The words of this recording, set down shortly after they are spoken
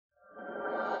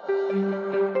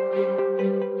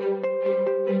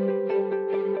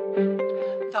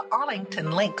The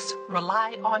Arlington Links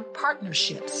rely on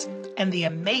partnerships and the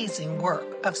amazing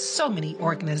work of so many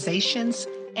organizations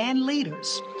and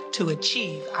leaders to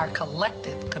achieve our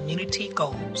collective community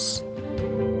goals.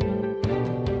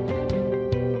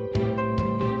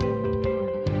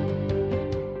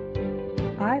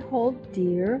 I hold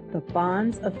dear the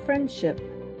bonds of friendship.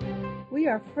 We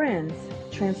are friends,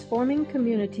 transforming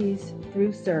communities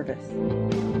through service.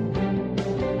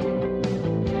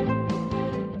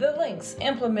 The Links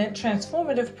implement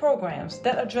transformative programs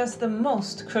that address the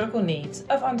most critical needs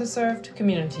of underserved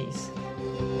communities.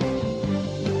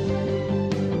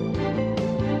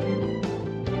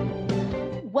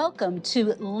 Welcome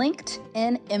to Linked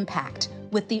in Impact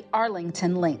with the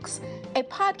Arlington Links, a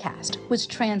podcast which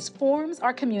transforms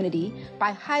our community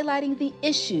by highlighting the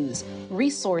issues,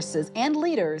 resources, and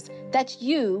leaders that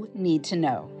you need to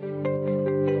know.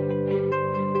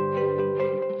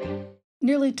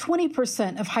 Nearly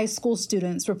 20% of high school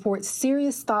students report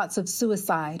serious thoughts of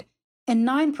suicide, and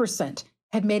 9%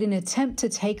 have made an attempt to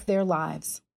take their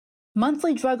lives.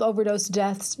 Monthly drug overdose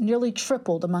deaths nearly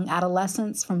tripled among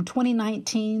adolescents from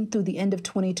 2019 through the end of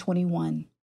 2021.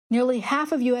 Nearly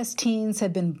half of U.S. teens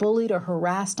have been bullied or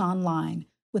harassed online,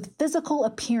 with physical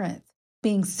appearance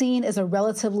being seen as a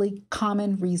relatively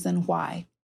common reason why.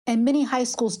 And many high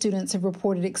school students have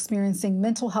reported experiencing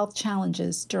mental health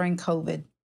challenges during COVID.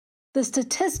 The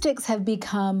statistics have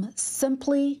become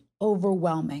simply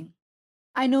overwhelming.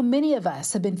 I know many of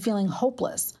us have been feeling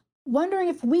hopeless, wondering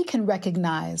if we can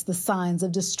recognize the signs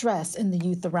of distress in the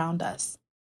youth around us.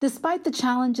 Despite the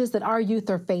challenges that our youth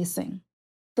are facing,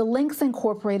 the Links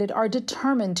Incorporated are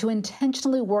determined to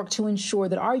intentionally work to ensure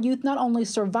that our youth not only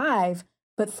survive,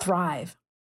 but thrive.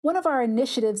 One of our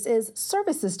initiatives is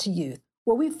Services to Youth,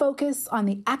 where we focus on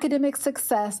the academic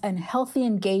success and healthy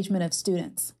engagement of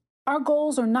students. Our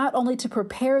goals are not only to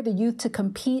prepare the youth to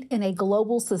compete in a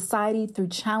global society through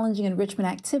challenging enrichment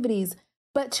activities,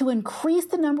 but to increase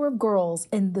the number of girls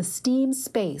in the STEAM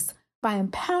space by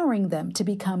empowering them to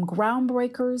become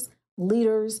groundbreakers,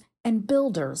 leaders, and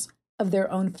builders of their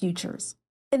own futures.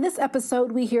 In this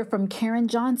episode, we hear from Karen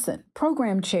Johnson,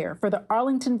 Program Chair for the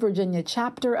Arlington, Virginia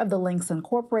chapter of the Links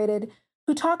Incorporated,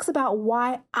 who talks about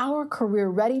why our career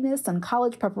readiness and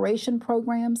college preparation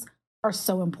programs are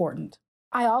so important.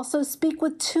 I also speak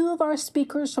with two of our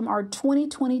speakers from our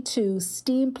 2022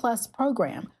 STEAM Plus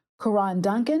program, Karan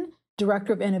Duncan,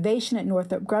 Director of Innovation at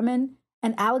Northrop Grumman,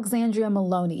 and Alexandria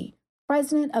Maloney,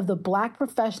 President of the Black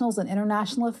Professionals in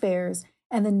International Affairs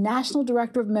and the National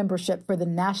Director of Membership for the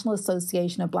National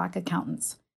Association of Black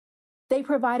Accountants. They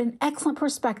provide an excellent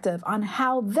perspective on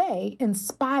how they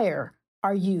inspire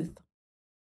our youth.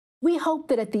 We hope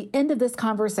that at the end of this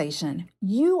conversation,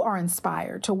 you are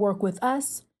inspired to work with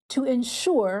us to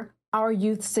ensure our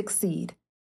youth succeed.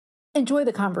 Enjoy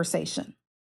the conversation.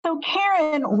 So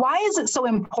Karen, why is it so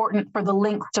important for the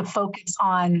Links to focus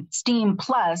on STEAM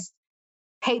Plus,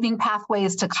 paving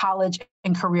pathways to college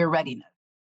and career readiness?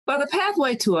 Well, the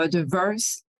pathway to a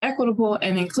diverse, equitable,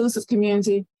 and inclusive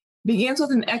community begins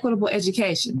with an equitable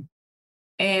education.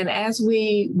 And as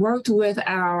we worked with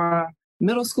our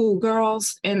middle school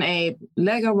girls in a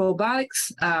Lego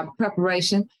robotics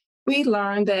preparation, we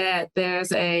learned that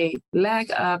there's a lack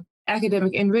of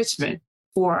academic enrichment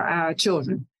for our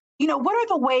children. You know, what are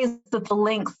the ways that the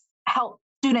Links help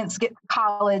students get to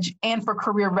college and for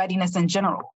career readiness in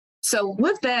general? So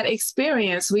with that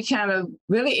experience, we kind of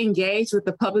really engaged with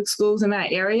the public schools in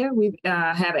that area. We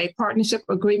had a partnership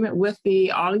agreement with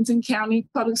the Arlington County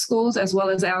Public Schools as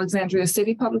well as Alexandria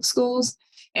City Public Schools.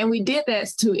 And we did that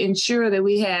to ensure that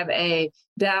we have a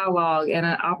dialogue and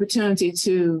an opportunity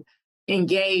to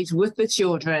engage with the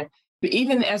children,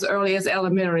 even as early as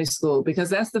elementary school,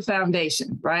 because that's the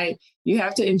foundation, right? You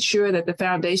have to ensure that the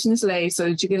foundation is laid so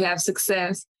that you can have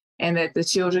success and that the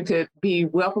children could be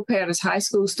well prepared as high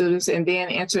school students and then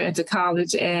enter into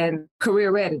college and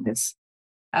career readiness.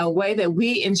 A way that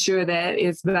we ensure that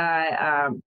is by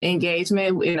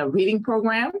engagement in a reading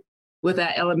program with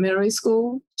our elementary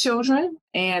school children,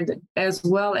 and as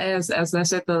well as I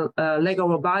said, the Lego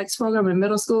robotics program in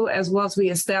middle school, as well as we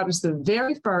established the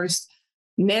very first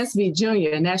NSBE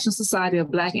Junior, National Society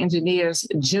of Black Engineers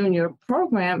Junior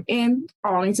program in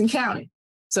Arlington County.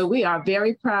 So we are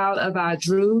very proud of our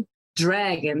Drew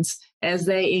Dragons as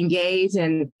they engage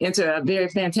and enter a very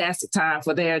fantastic time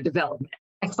for their development.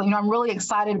 Excellent. You know, I'm really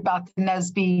excited about the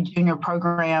NSBE Junior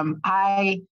program.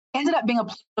 I ended up being a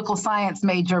political science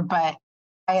major, but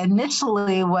I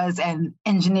initially was an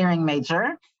engineering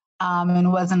major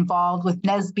and was involved with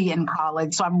NSBE in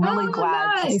college. So I'm really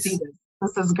glad to see this.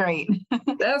 This is great.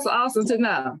 That's awesome to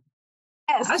know.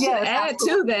 Yes, I should add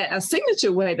to that, a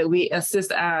signature way that we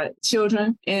assist our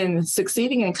children in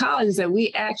succeeding in college is that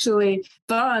we actually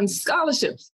fund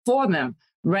scholarships for them,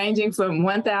 ranging from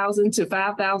 $1,000 to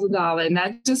 $5,000,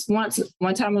 not just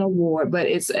one time an award, but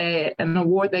it's an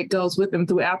award that goes with them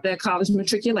throughout their college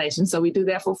matriculation. So we do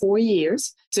that for 4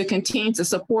 years to continue to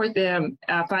support them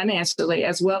financially,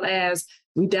 as well as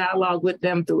we dialogue with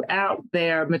them throughout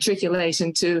their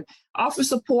matriculation to offer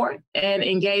support and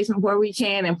engagement where we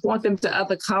can and point them to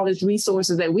other college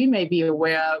resources that we may be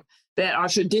aware of that are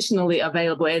traditionally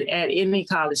available at any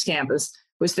college campus,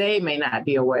 which they may not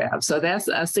be aware of. So that's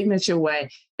a signature way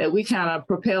that we kind of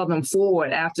propel them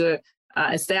forward after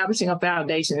establishing a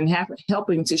foundation and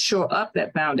helping to shore up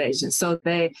that foundation so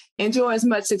they enjoy as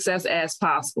much success as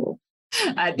possible.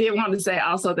 I did want to say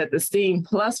also that the STEAM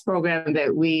Plus program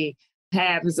that we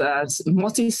have is a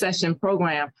multi-session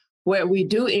program where we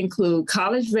do include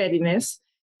college readiness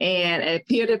and a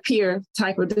peer-to-peer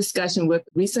type of discussion with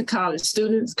recent college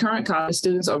students, current college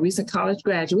students, or recent college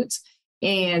graduates.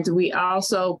 And we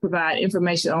also provide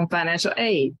information on financial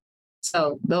aid.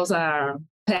 So those are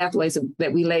pathways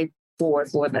that we lay forward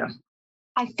for them.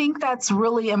 I think that's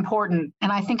really important.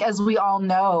 And I think as we all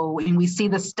know, and we see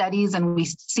the studies and we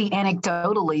see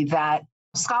anecdotally that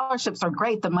scholarships are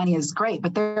great, the money is great,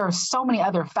 but there are so many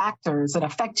other factors that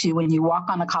affect you when you walk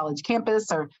on a college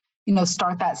campus or,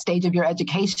 start that stage of your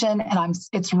education. And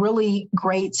it's really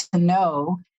great to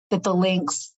know that the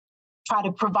links try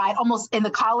to provide almost in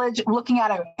the college, looking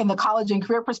at it in the college and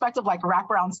career perspective, like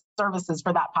wraparound services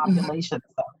for that population.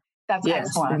 So that's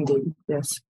excellent. Indeed.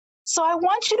 Yes. So I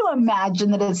want you to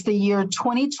imagine that it's the year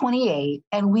 2028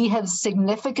 and we have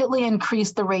significantly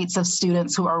increased the rates of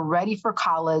students who are ready for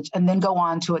college and then go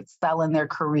on to excel in their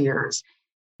careers.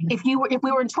 If we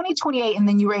were in 2028 and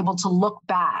then you were able to look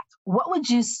back, what would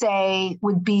you say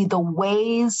would be the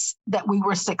ways that we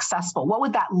were successful? What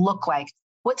would that look like?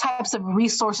 What types of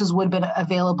resources would have been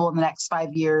available in the next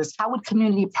 5 years? How would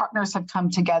community partners have come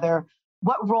together?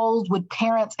 What roles would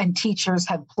parents and teachers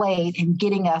have played in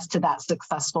getting us to that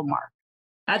successful mark?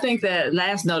 I think that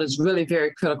last note is really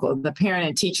very critical, the parent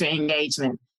and teacher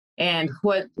engagement. And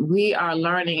what we are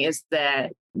learning is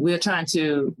that we're trying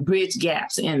to bridge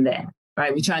gaps in that,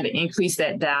 right? We're trying to increase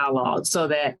that dialogue so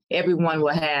that everyone will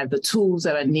have the tools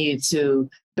that are needed to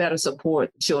better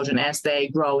support children as they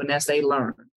grow and as they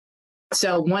learn.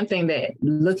 So one thing that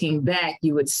looking back,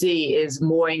 you would see is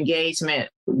more engagement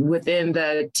within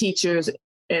the teachers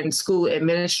and school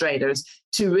administrators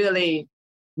to really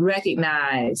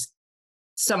recognize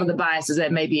some of the biases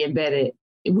that may be embedded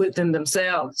within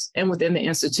themselves and within the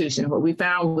institution. What we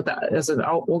found as an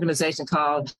organization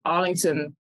called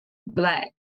Arlington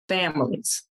Black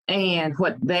Families. And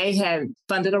what they had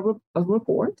funded a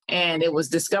report, and it was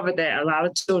discovered that a lot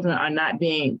of children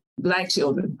Black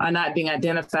children are not being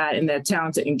identified in their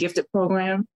talented and gifted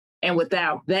program. And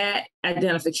without that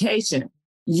identification,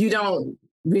 you don't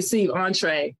receive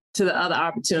entree to the other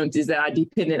opportunities that are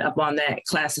dependent upon that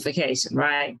classification,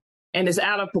 right? And it's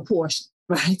out of proportion,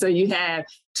 right? So you have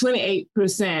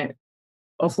 28%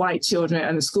 of white children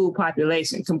in the school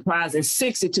population comprising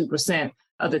 62%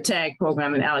 of the TAG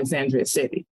program in Alexandria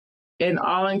City. In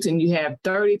Arlington, you have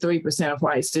 33% of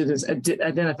white students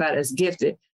identified as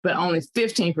gifted, but only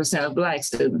 15% of Black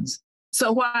students.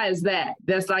 So why is that?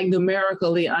 That's like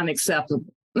numerically unacceptable.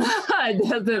 It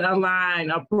doesn't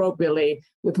align appropriately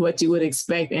with what you would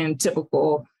expect in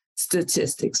typical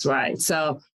statistics, right?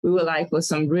 So we would like for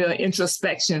some real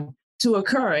introspection to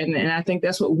occur. And I think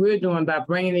that's what we're doing by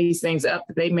bringing these things up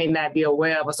that they may not be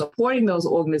aware of, or supporting those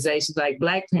organizations like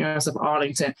Black Parents of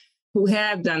Arlington who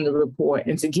have done the report,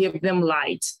 and to give them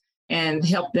light and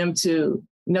help them to,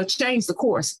 change the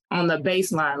course on the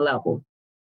baseline level.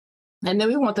 And then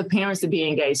we want the parents to be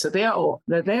engaged so they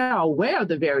are aware of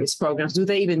the various programs. Do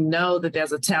they even know that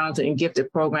there's a talented and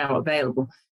gifted program available?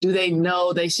 Do they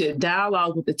know they should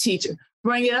dialogue with the teacher?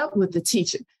 Bring it up with the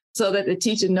teacher so that the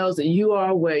teacher knows that you are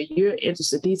aware, you're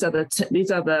interested. These are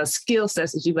the skill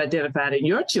sets that you've identified in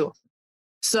your children,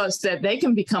 such that they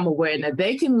can become aware and that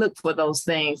they can look for those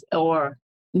things or,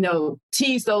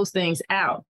 tease those things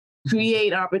out,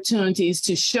 create opportunities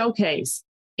to showcase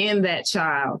in that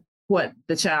child what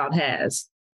the child has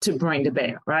to bring to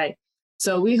bear, right?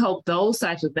 So we hope those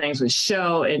types of things would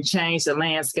show and change the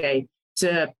landscape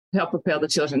to help propel the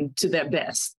children to their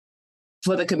best.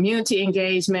 For the community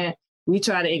engagement, we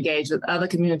try to engage with other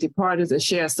community partners that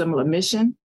share a similar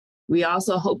mission. We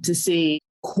also hope to see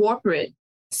corporate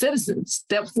citizens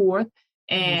step forth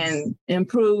and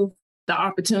improve the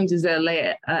opportunities that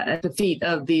lay at the feet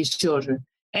of these children,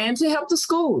 and to help the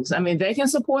schools. I mean, they can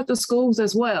support the schools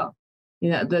as well.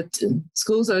 The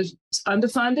schools are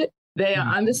underfunded, they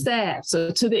are understaffed.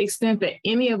 So to the extent that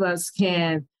any of us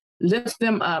can lift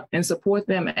them up and support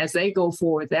them as they go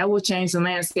forward, that will change the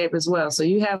landscape as well. So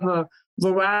you have a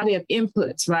variety of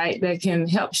inputs, right, that can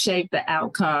help shape the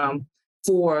outcome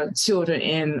for children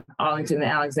in Arlington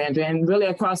and Alexandria and really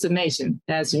across the nation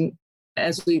as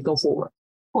we go forward.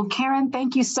 Well, Karen,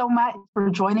 thank you so much for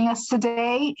joining us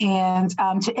today. And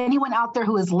to anyone out there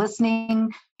who is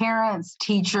listening, parents,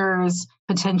 teachers,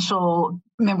 potential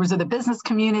members of the business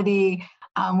community,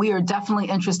 we are definitely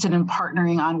interested in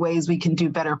partnering on ways we can do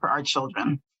better for our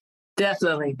children.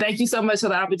 Definitely. Thank you so much for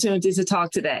the opportunity to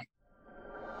talk today.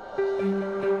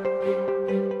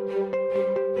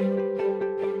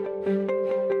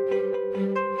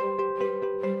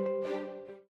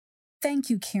 Thank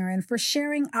you, Karen, for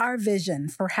sharing our vision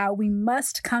for how we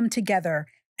must come together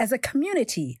as a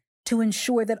community to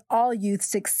ensure that all youth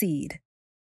succeed.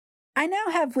 I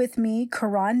now have with me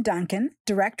Karan Duncan,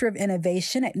 Director of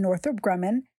Innovation at Northrop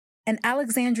Grumman, and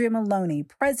Alexandria Maloney,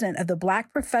 President of the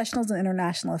Black Professionals in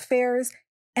International Affairs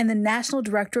and the National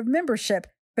Director of Membership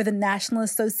for the National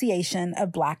Association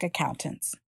of Black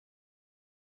Accountants.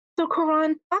 So,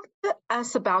 Karan, talk to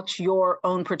us about your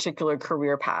own particular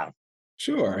career path.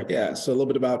 Sure. Yeah. So a little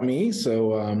bit about me.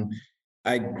 So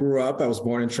I was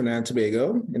born in Trinidad and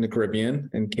Tobago in the Caribbean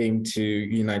and came to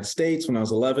the United States when I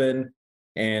was 11.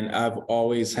 And I've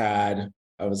always had,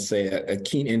 I would say, a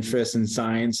keen interest in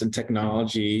science and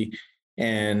technology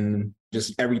and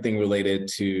just everything related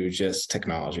to just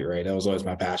technology, right? That was always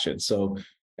my passion. So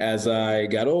as I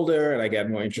got older and I got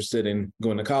more interested in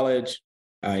going to college,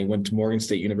 I went to Morgan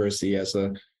State University as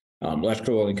an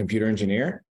electrical and computer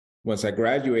engineer. Once I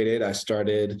graduated, I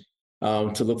started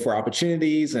to look for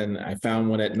opportunities, and I found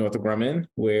one at Northrop Grumman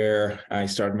where I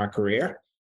started my career.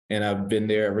 And I've been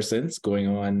there ever since, going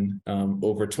on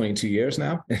over 22 years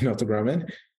now at Northrop Grumman.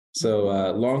 So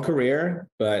long career,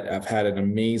 but I've had an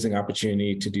amazing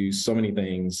opportunity to do so many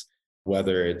things,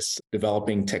 whether it's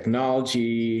developing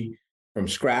technology from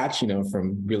scratch,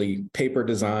 from really paper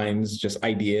designs, just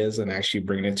ideas, and actually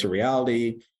bringing it to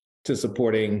reality, to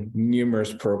supporting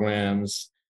numerous programs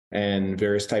and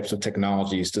various types of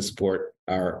technologies to support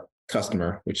our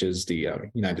customer, which is the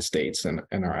United States and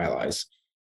our allies.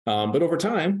 But over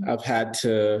time, I've had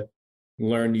to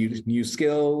learn new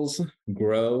skills,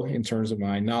 grow in terms of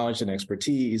my knowledge and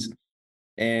expertise.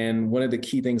 And one of the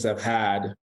key things I've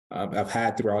had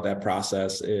throughout that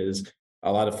process is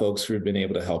a lot of folks who have been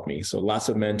able to help me. So lots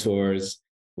of mentors,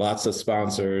 lots of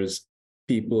sponsors,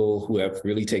 people who have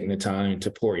really taken the time to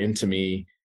pour into me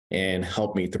and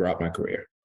help me throughout my career.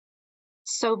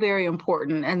 So very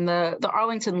important. And the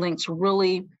Arlington Links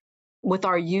really, with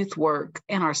our youth work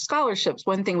and our scholarships,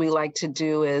 one thing we like to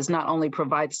do is not only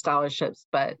provide scholarships,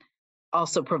 but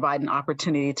also provide an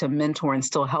opportunity to mentor and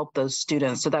still help those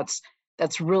students. So that's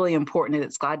really important. And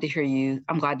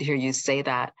I'm glad to hear you say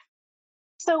that.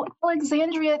 So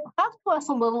Alexandria, talk to us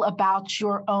a little about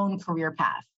your own career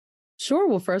path. Sure.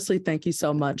 Well, firstly, thank you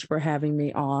so much for having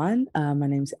me on. My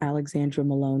name's Alexandria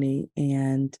Maloney,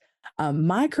 and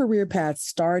my career path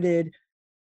started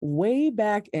way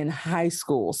back in high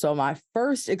school. So my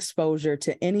first exposure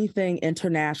to anything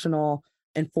international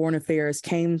and foreign affairs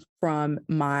came from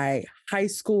my high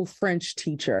school French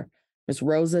teacher, Ms.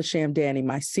 Rosa Shamdani,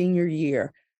 my senior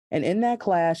year. And in that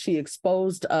class, she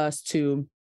exposed us to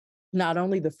not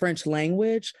only the French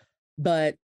language,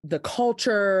 but the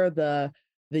culture,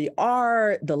 the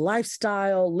art, the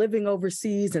lifestyle, living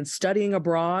overseas and studying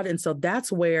abroad. And so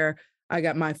that's where I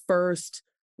got my first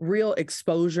real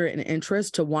exposure and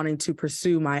interest to wanting to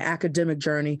pursue my academic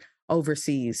journey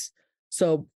overseas.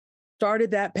 So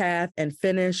started that path and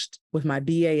finished with my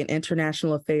BA in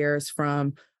International Affairs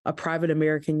from a private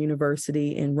American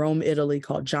university in Rome, Italy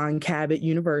called John Cabot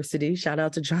University. Shout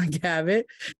out to John Cabot.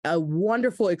 A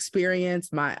wonderful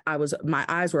experience. My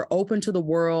eyes were open to the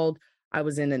world. I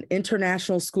was in an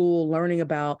international school learning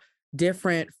about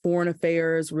different foreign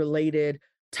affairs related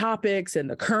topics and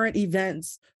the current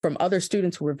events from other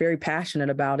students who were very passionate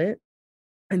about it.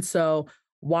 And so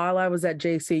while I was at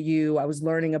JCU, I was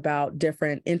learning about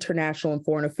different international and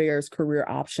foreign affairs career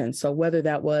options. So whether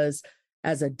that was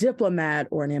as a diplomat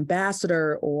or an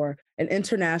ambassador or an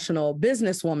international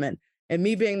businesswoman, and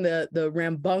me being the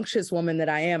rambunctious woman that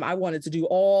I am, I wanted to do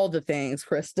all the things,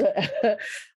 Krista,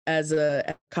 as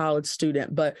a college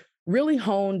student, but really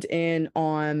honed in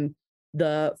on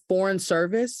the foreign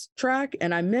service track.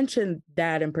 And I mentioned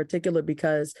that in particular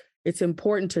because it's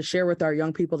important to share with our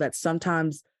young people that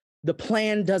sometimes the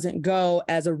plan doesn't go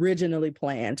as originally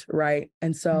planned, right?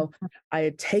 And so I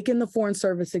had taken the foreign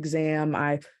service exam.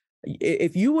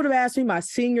 If you would have asked me my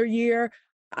senior year,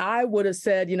 I would have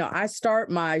said, I start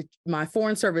my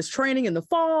foreign service training in the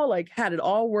fall, like had it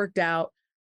all worked out,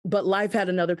 but life had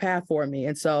another path for me.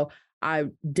 And so I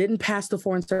didn't pass the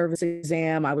foreign service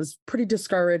exam. I was pretty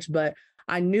discouraged, but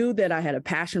I knew that I had a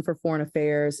passion for foreign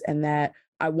affairs and that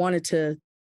I wanted to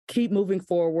keep moving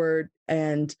forward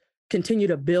and continue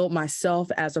to build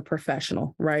myself as a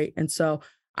professional, right? And so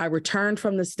I returned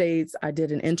from the States. I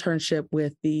did an internship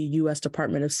with the U.S.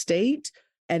 Department of State,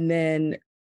 and then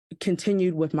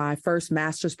continued with my first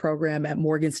master's program at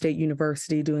Morgan State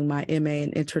University, doing my MA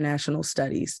in international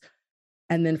studies.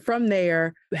 And then from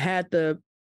there, had the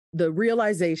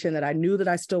realization that I knew that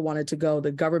I still wanted to go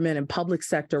the government and public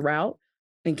sector route,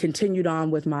 and continued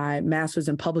on with my master's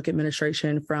in public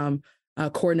administration from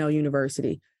Cornell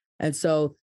University. And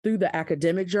so through the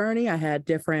academic journey, I had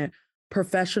different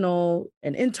professional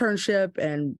and internship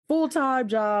and full-time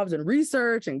jobs and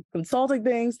research and consulting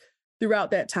things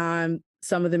throughout that time.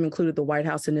 Some of them included the White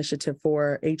House Initiative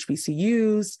for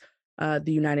HBCUs,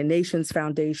 the United Nations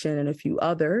Foundation, and a few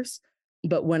others.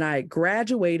 But when I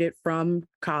graduated from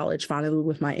college, finally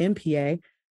with my MPA,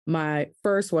 my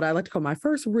first, what I like to call my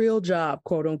first real job,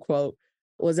 quote unquote,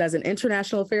 was as an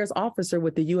international affairs officer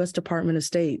with the U.S. Department of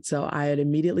State. So I had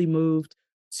immediately moved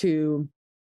to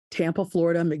Tampa,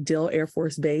 Florida, MacDill Air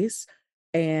Force Base,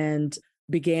 and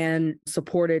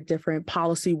supported different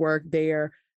policy work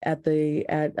there at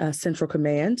Central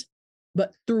Command.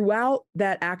 But throughout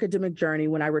that academic journey,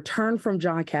 when I returned from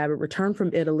John Cabot, returned from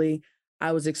Italy,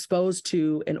 I was exposed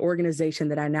to an organization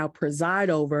that I now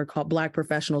preside over called Black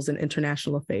Professionals in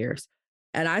International Affairs.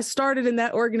 And I started in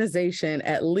that organization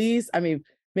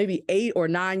maybe 8 or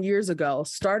 9 years ago,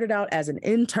 started out as an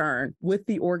intern with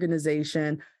the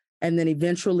organization, and then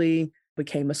eventually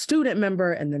became a student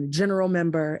member and then a general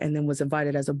member, and then was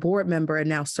invited as a board member and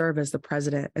now serve as the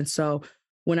president. And so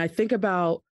when I think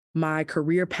about my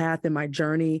career path and my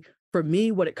journey, for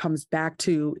me, what it comes back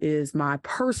to is my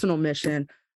personal mission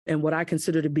and what I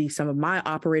consider to be some of my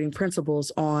operating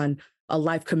principles on a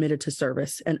life committed to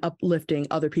service and uplifting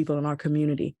other people in our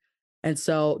community. And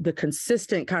so the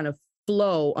consistent kind of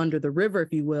flow under the river,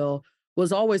 if you will,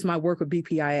 was always my work with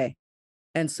BPIA.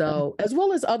 And so, as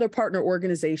well as other partner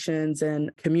organizations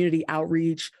and community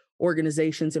outreach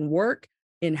organizations, and work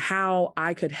in how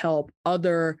I could help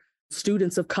other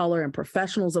students of color and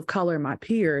professionals of color and my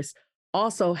peers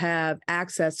also have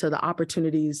access to the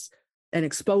opportunities and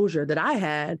exposure that I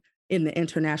had in the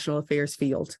international affairs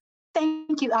field.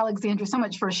 Thank you, Alexandra, so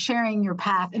much for sharing your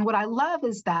path. And what I love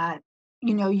is that,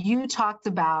 you talked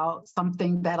about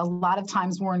something that a lot of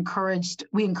times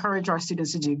we encourage our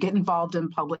students to do, get involved in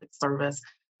public service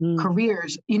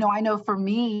careers. I know for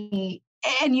me,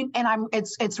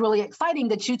 it's really exciting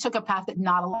that you took a path that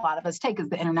not a lot of us take, is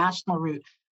the international route.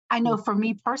 I know for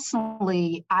me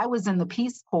personally, I was in the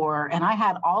Peace Corps and I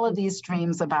had all of these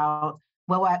dreams about,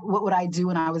 what would I do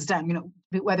when I was done,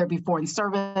 whether it be foreign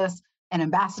service, an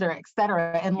ambassador, et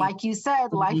cetera. And like you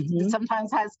said, life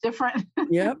sometimes has different,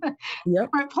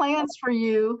 different plans for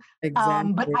you.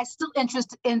 Exactly. But I still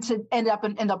end up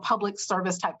in a public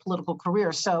service type political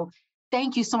career. So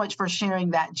thank you so much for sharing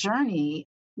that journey.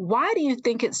 Why do you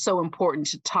think it's so important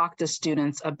to talk to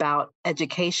students about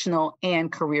educational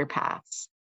and career paths?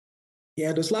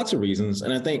 Yeah, there's lots of reasons.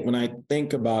 And I think when I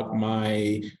think about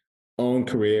my own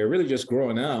career, really just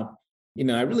growing up,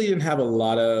 I really didn't have a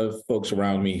lot of folks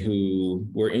around me who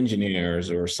were engineers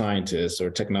or scientists or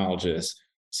technologists.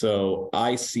 So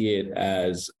I see it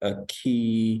as a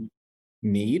key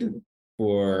need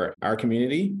for our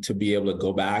community to be able to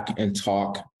go back and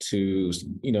talk to,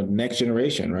 next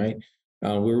generation, right?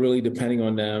 We're really depending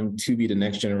on them to be the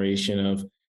next generation of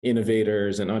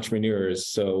innovators and entrepreneurs.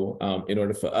 So in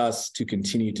order for us to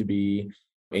continue to be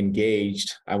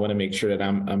engaged, I want to make sure that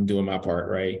I'm doing my part,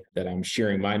 right? That I'm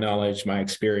sharing my knowledge, my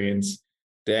experience,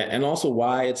 and also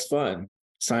why it's fun.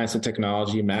 Science and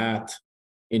technology, math,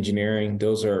 engineering,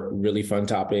 those are really fun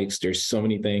topics. There's so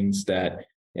many things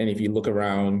and if you look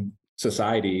around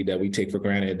society that we take for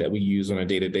granted, that we use on a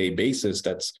day-to-day basis,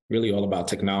 that's really all about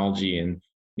technology and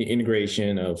the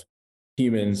integration of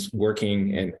humans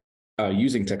working and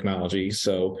using technology.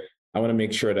 So I want to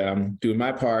make sure that I'm doing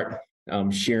my part,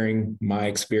 sharing my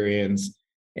experience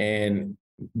and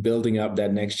building up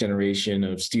that next generation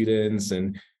of students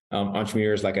and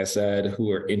entrepreneurs, like I said,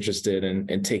 who are interested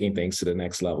in taking things to the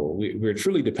next level. We're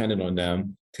truly dependent on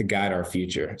them to guide our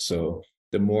future. So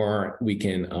the more we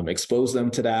can expose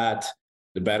them to that,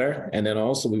 the better. And then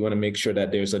also we want to make sure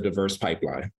that there's a diverse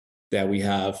pipeline, that we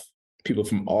have people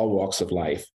from all walks of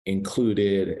life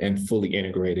included and fully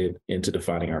integrated into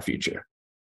defining our future.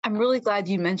 I'm really glad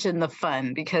you mentioned the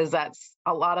fun, because that's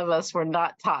a lot of us were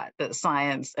not taught that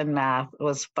science and math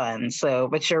was fun. So,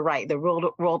 but you're right, the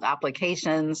real world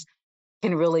applications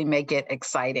can really make it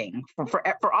exciting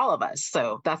for all of us.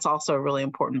 So that's also a really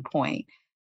important point.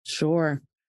 Sure.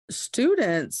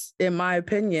 Students, in my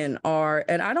opinion, are,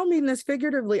 and I don't mean this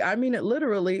figuratively, I mean it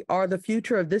literally, are the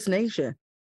future of this nation,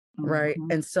 right?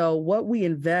 Mhm. And so what we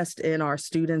invest in our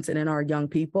students and in our young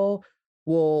people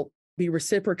will be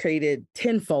reciprocated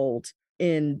tenfold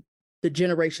in the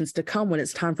generations to come when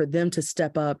it's time for them to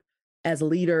step up as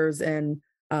leaders and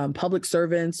public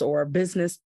servants or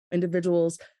business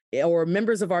individuals or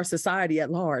members of our society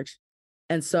at large.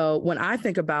 And so when I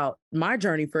think about my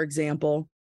journey, for example,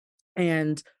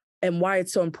 and why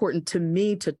it's so important to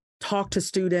me to talk to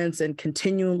students and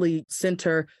continually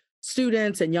center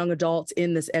students and young adults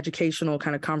in this educational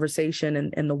kind of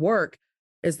conversation and the work,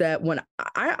 is that when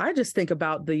I just think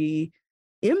about the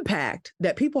impact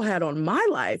that people had on my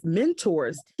life,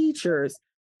 mentors, teachers,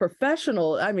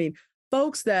 professional, I mean,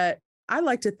 folks that I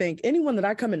like to think anyone that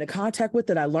I come into contact with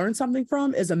that I learn something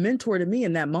from is a mentor to me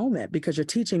in that moment, because you're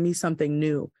teaching me something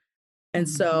new. And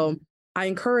so I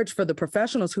encourage for the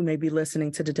professionals who may be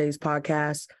listening to today's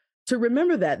podcast to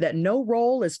remember that no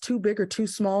role is too big or too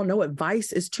small, no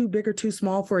advice is too big or too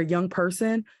small for a young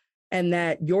person, and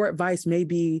that your advice may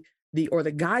be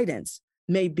the guidance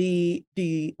may be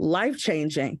the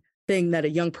life-changing thing that a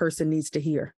young person needs to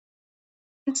hear.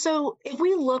 And so if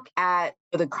we look at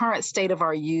the current state of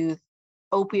our youth,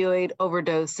 opioid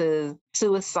overdoses,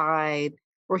 suicide,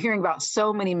 we're hearing about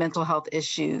so many mental health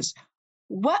issues.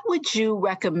 What would you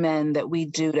recommend that we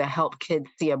do to help kids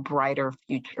see a brighter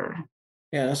future?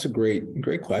 Yeah, that's a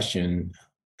great question.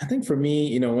 I think for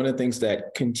me, one of the things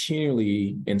that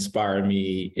continually inspired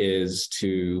me is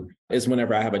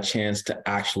whenever I have a chance to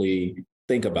actually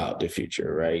think about the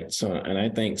future, right? So, and I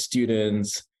think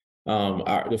students,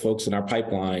 the folks in our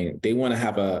pipeline, they want to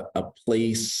have a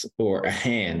place or a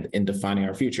hand in defining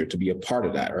our future, to be a part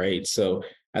of that, right? So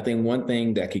I think one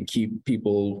thing that can keep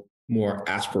people more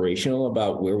aspirational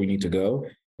about where we need to go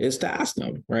is to ask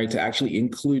them, right? To actually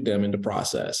include them in the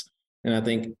process. And I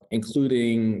think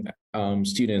including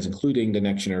students, including the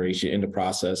next generation in the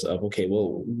process of, okay,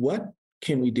 well, what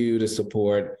can we do to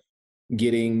support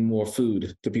getting more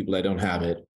food to people that don't have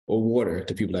it, or water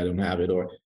to people that don't have it,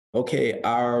 or, okay,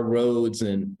 our roads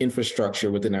and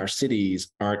infrastructure within our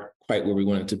cities aren't quite where we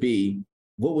want it to be.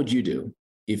 What would you do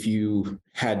if you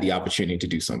had the opportunity to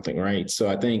do something, right? So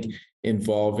I think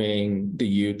involving the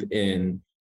youth in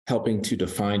helping to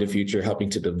define the future, helping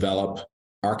to develop,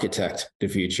 architect the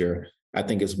future, I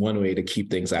think is one way to keep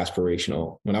things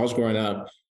aspirational. When I was growing up,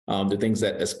 the things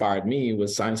that inspired me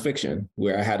was science fiction,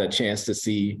 where I had a chance to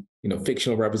see,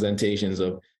 fictional representations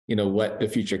of, what the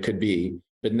future could be.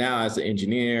 But now as an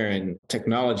engineer and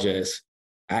technologist,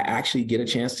 I actually get a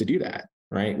chance to do that,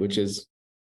 right? Which is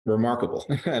remarkable.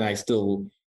 And I still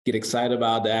get excited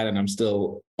about that. And I'm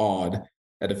still awed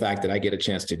at the fact that I get a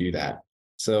chance to do that.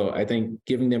 So I think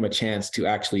giving them a chance to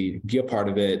actually be a part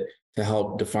of it, to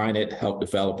help define it, help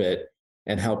develop it,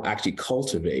 and help actually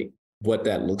cultivate what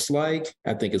that looks like,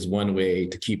 I think is one way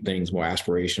to keep things more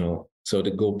aspirational. So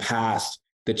to go past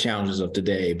the challenges of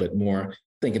today, but more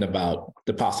thinking about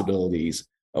the possibilities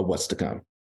of what's to come.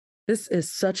 This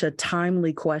is such a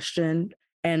timely question,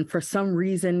 and for some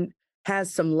reason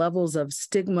has some levels of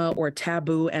stigma or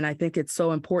taboo. And I think it's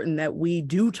so important that we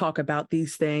do talk about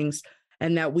these things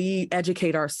and that we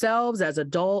educate ourselves as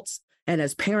adults and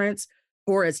as parents,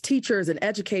 or as teachers and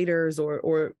educators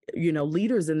or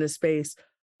leaders in this space,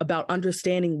 about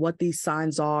understanding what these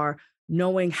signs are,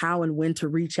 knowing how and when to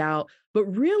reach out, but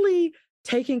really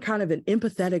taking kind of an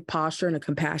empathetic posture and a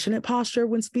compassionate posture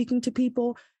when speaking to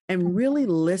people and really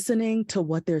listening to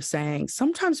what they're saying.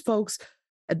 Sometimes folks,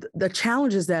 the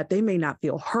challenge is that they may not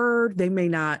feel heard. They may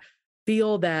not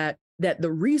feel that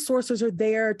the resources are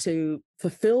there to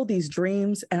fulfill these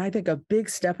dreams. And I think a big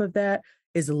step of that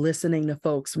is listening to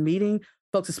folks, meeting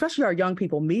folks, especially our young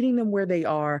people, meeting them where they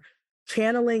are,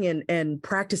 channeling and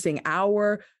practicing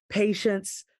our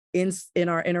patience in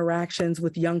our interactions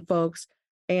with young folks.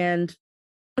 And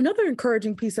another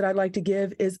encouraging piece that I'd like to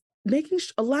give is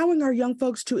allowing our young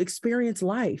folks to experience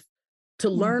life, to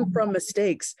learn from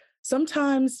mistakes.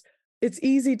 Sometimes it's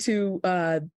easy to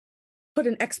put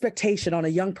an expectation on a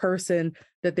young person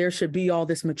that there should be all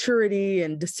this maturity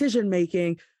and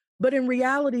decision-making. But in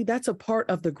reality, that's a part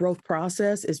of the growth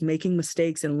process, is making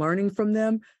mistakes and learning from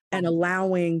them and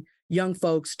allowing young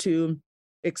folks to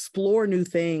explore new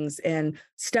things and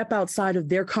step outside of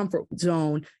their comfort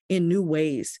zone in new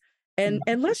ways. And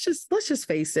let's just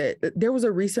face it. There was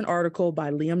a recent article by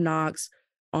Liam Knox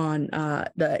on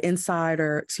the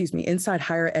Inside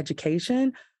Higher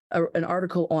Education, an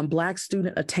article on Black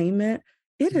student attainment.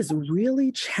 It is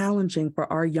really challenging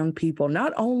for our young people.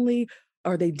 Not only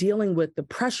are they dealing with the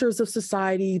pressures of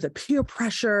society, the peer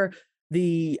pressure,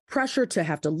 the pressure to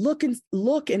have to look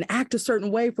and act a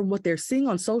certain way from what they're seeing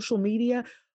on social media,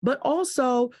 but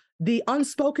also the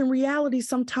unspoken reality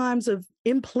sometimes of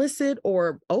implicit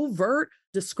or overt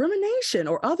discrimination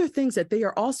or other things that they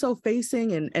are also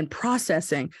facing and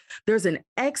processing. There's an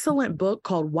excellent book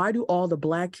called Why Do All the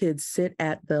Black Kids Sit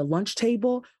at the Lunch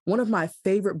Table? One of my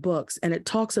favorite books, and it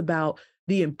talks about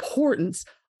the importance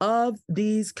of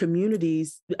these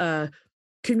communities,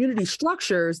 community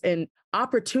structures and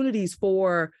opportunities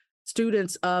for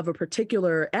students of a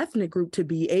particular ethnic group to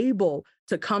be able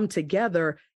to come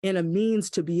together in a means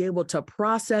to be able to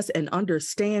process and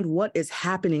understand what is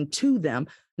happening to them,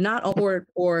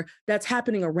 or that's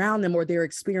happening around them or their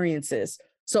experiences.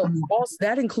 So also,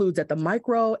 that includes at the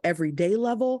micro, everyday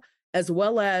level, as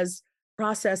well as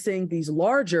processing these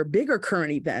larger, bigger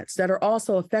current events that are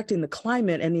also affecting the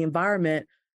climate and the environment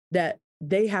that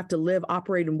they have to live,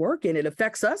 operate, and work in. It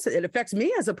affects us. It affects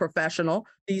me as a professional.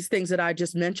 These things that I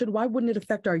just mentioned, why wouldn't it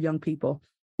affect our young people?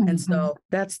 And so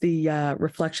that's the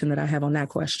reflection that I have on that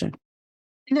question.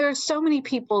 There are so many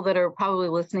people that are probably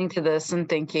listening to this and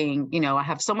thinking, I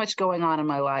have so much going on in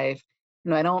my life.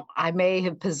 I may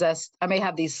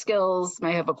have these skills,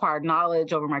 may have acquired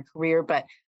knowledge over my career, but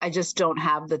I just don't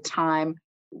have the time.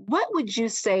 What would you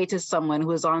say to someone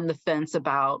who is on the fence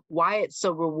about why it's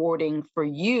so rewarding for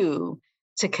you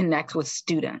to connect with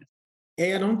students?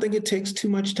 Hey, I don't think it takes too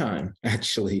much time,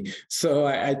 actually. So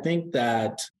I think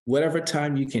that whatever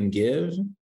time you can give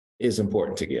is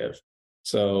important to give.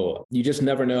 So you just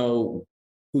never know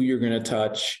who you're going to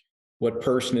touch, what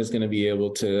person is going to be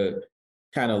able to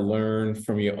kind of learn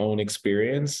from your own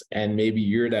experience. And maybe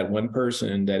you're that one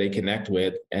person that they connect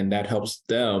with, and that helps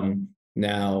them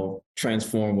now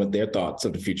transform what their thoughts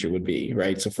of the future would be,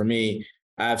 right? So for me,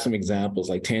 I have some examples,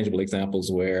 like tangible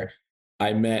examples, where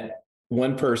I met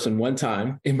one person one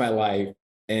time in my life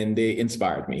and they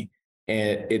inspired me,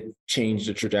 and it changed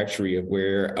the trajectory of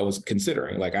where I was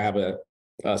considering. Like I have a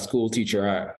school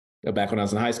teacher back when I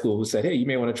was in high school who said, hey, you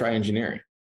may want to try engineering.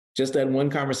 Just that one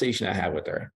conversation I had with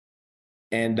her.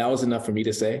 And that was enough for me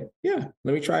to say, yeah,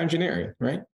 let me try engineering,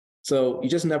 right? So you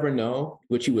just never know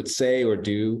what you would say or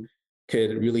do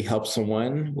could really help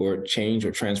someone or change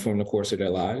or transform the course of their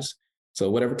lives. So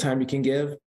whatever time you can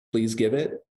give, please give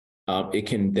it. It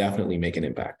can definitely make an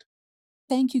impact.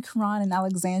 Thank you, Karan and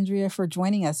Alexandria, for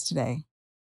joining us today.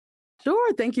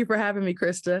 Sure. Thank you for having me,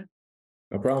 Krista.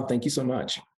 No problem. Thank you so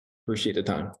much. Appreciate the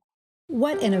time.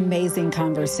 What an amazing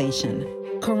conversation.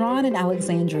 Karan and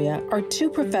Alexandria are two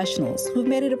professionals who've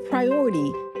made it a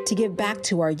priority to give back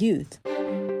to our youth.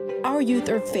 Our youth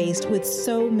are faced with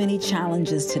so many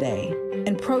challenges today,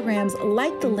 and programs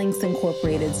like the Links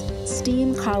Incorporated's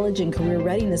STEAM College and Career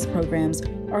Readiness programs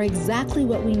are exactly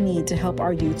what we need to help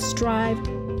our youth strive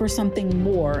for something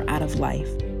more out of life.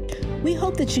 We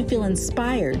hope that you feel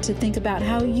inspired to think about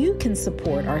how you can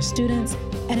support our students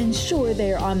and ensure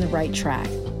they are on the right track.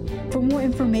 For more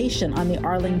information on the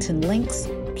Arlington Links,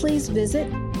 please visit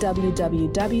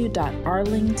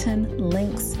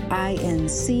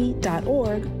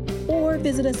www.arlingtonlinksinc.org or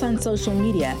visit us on social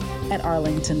media at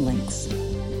Arlington Links.